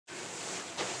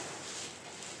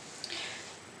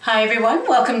Hi everyone,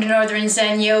 welcome to Northern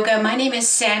Zen Yoga. My name is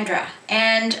Sandra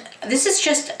and this is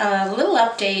just a little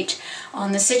update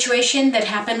on the situation that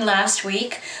happened last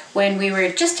week when we were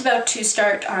just about to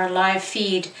start our live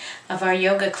feed of our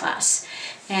yoga class.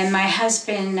 And my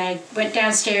husband, I went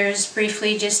downstairs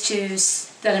briefly just to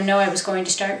let him know I was going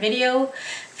to start video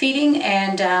feeding,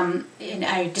 and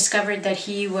I discovered that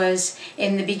he was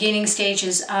in the beginning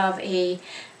stages of a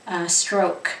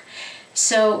stroke.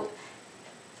 So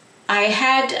I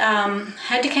had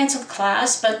to cancel the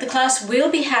class, but the class will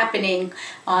be happening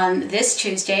on this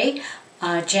Tuesday,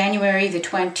 January the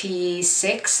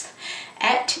 26th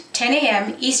at 10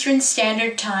 a.m. Eastern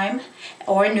Standard Time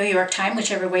or New York time,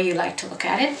 whichever way you like to look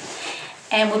at it.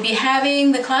 And we'll be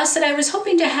having the class that I was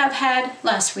hoping to have had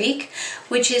last week,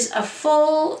 which is a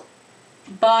full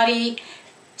body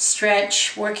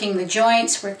stretch, working the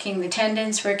joints, working the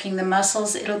tendons, working the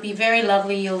muscles. It'll be very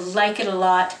lovely. You'll like it a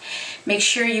lot. Make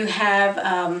sure you have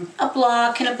a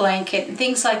block and a blanket and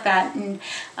things like that. And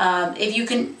if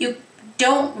you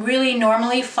don't really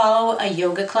normally follow a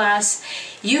yoga class,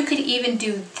 you could even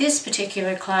do this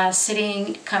particular class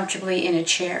sitting comfortably in a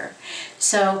chair.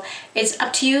 So it's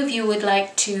up to you if you would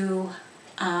like to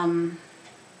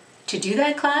do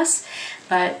that class.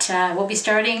 But we'll be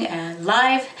starting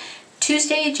live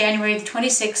Tuesday, January the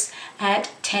 26th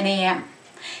at 10 a.m.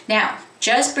 Now,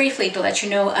 just briefly to let you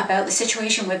know about the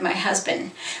situation with my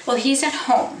husband. Well, he's at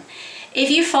home. If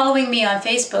you're following me on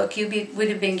Facebook, you would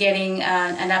have been getting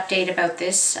an update about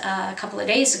this a couple of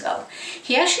days ago.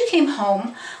 He actually came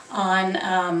home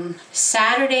on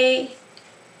Saturday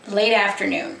late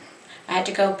afternoon. I had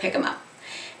to go pick him up.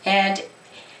 And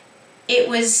it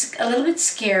was a little bit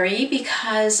scary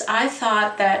because I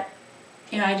thought that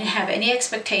I didn't have any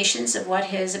expectations of what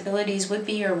his abilities would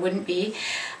be or wouldn't be.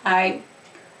 I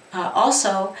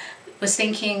also was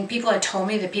thinking, people had told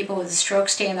me that people with a stroke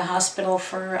stay in the hospital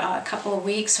for a couple of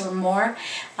weeks or more,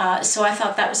 so I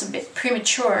thought that was a bit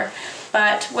premature.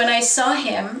 But when I saw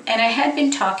him, and I had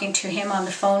been talking to him on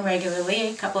the phone regularly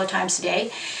a couple of times a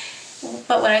day,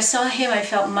 but when I saw him I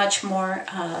felt much more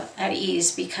at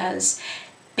ease, because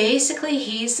basically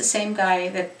he's the same guy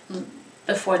that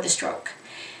before the stroke.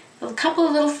 A couple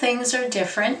of little things are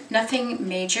different, nothing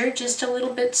major, just a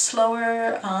little bit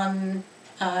slower on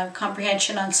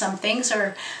comprehension on some things,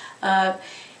 or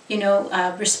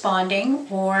responding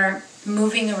or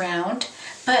moving around.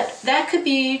 But that could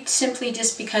be simply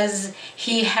just because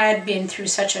he had been through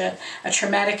such a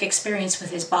traumatic experience with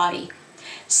his body.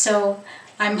 So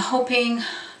I'm hoping,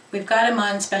 we've got him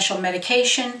on special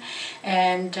medication,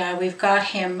 and we've got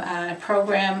him on a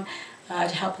program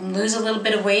to help him lose a little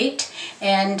bit of weight,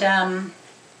 and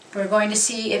we're going to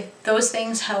see if those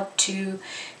things help to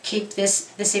keep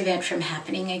this event from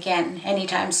happening again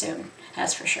anytime soon,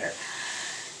 that's for sure.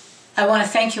 I want to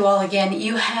thank you all again.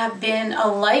 You have been a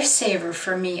lifesaver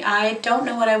for me. I don't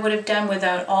know what I would have done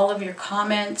without all of your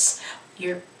comments,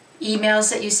 your emails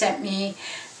that you sent me,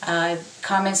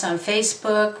 comments on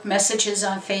Facebook, messages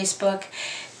on Facebook.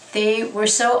 They were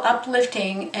so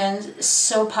uplifting and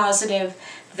so positive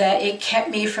that it kept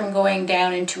me from going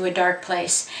down into a dark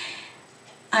place.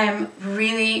 I'm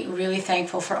really, really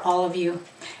thankful for all of you.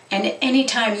 And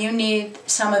anytime you need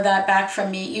some of that back from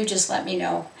me, you just let me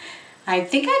know. I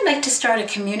think I'd like to start a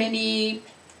community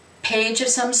page of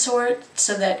some sort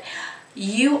so that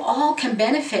you all can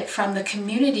benefit from the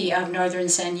community of Northern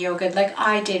Zen Yoga, like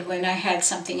I did when I had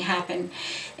something happen,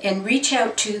 and reach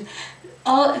out to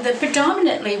all the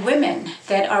predominantly women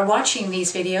that are watching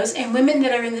these videos, and women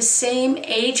that are in the same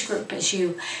age group as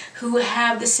you, who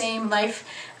have the same life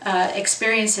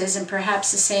experiences and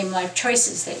perhaps the same life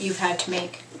choices that you've had to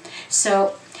make.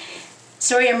 So,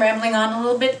 sorry I'm rambling on a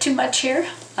little bit too much here.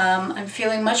 I'm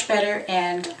feeling much better,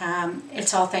 and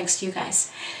it's all thanks to you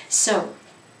guys. So,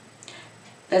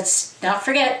 let's not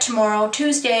forget tomorrow,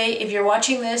 Tuesday, if you're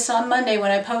watching this on Monday when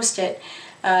I post it,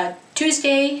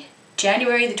 Tuesday,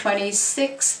 January the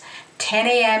 26th, 10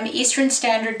 a.m. Eastern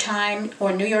Standard Time,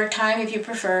 or New York time if you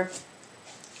prefer,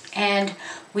 and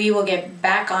we will get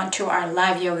back onto our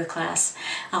live yoga class.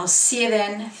 I'll see you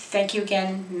then. Thank you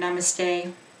again.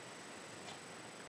 Namaste.